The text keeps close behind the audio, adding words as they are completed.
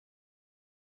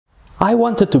I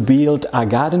wanted to build a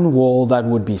garden wall that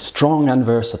would be strong and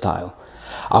versatile.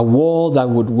 A wall that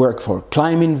would work for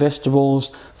climbing vegetables,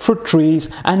 fruit trees,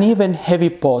 and even heavy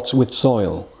pots with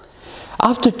soil.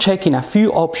 After checking a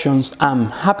few options, I'm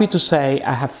happy to say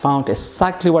I have found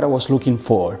exactly what I was looking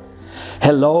for.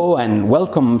 Hello and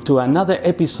welcome to another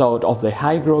episode of the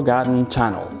High Grow Garden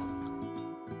channel.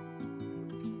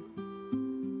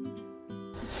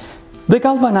 The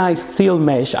galvanized steel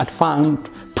mesh I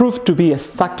found proved to be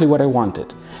exactly what I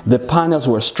wanted. The panels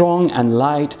were strong and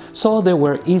light, so they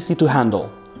were easy to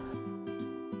handle.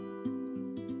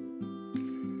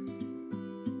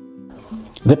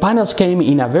 The panels came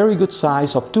in a very good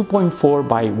size of 2.4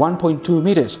 by 1.2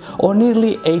 meters, or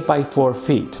nearly 8 by 4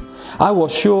 feet. I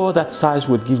was sure that size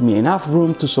would give me enough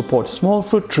room to support small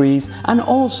fruit trees and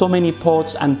also many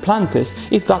pots and planters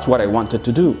if that's what I wanted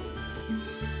to do.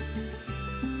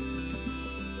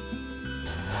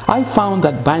 I found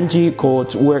that bungee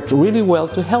cords worked really well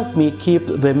to help me keep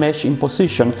the mesh in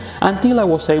position until I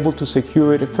was able to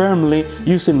secure it firmly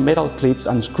using metal clips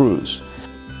and screws.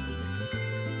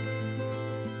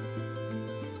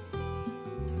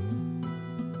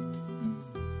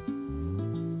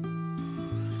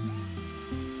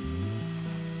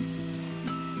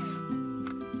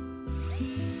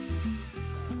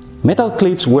 Metal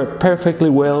clips work perfectly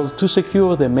well to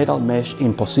secure the metal mesh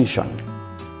in position.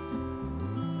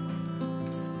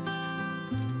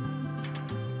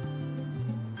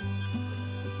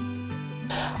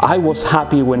 I was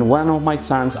happy when one of my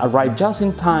sons arrived just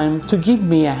in time to give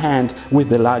me a hand with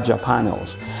the larger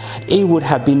panels. It would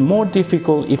have been more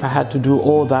difficult if I had to do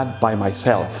all that by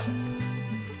myself.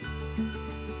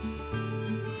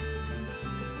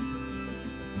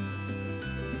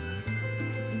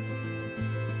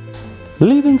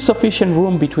 Leaving sufficient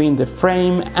room between the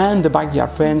frame and the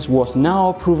backyard fence was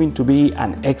now proving to be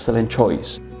an excellent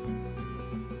choice.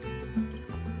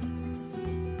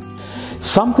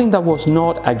 Something that was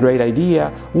not a great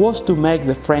idea was to make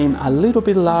the frame a little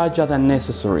bit larger than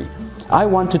necessary. I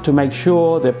wanted to make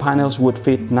sure the panels would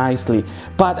fit nicely,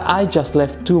 but I just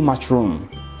left too much room.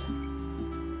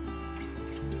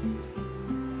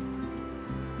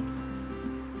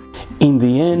 In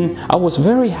the end, I was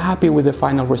very happy with the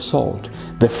final result.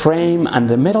 The frame and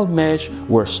the metal mesh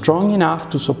were strong enough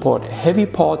to support heavy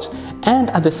pots, and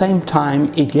at the same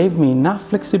time it gave me enough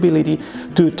flexibility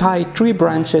to tie tree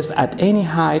branches at any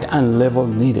height and level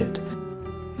needed.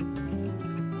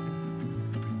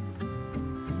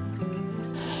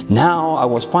 Now I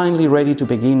was finally ready to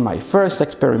begin my first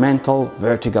experimental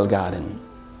vertical garden.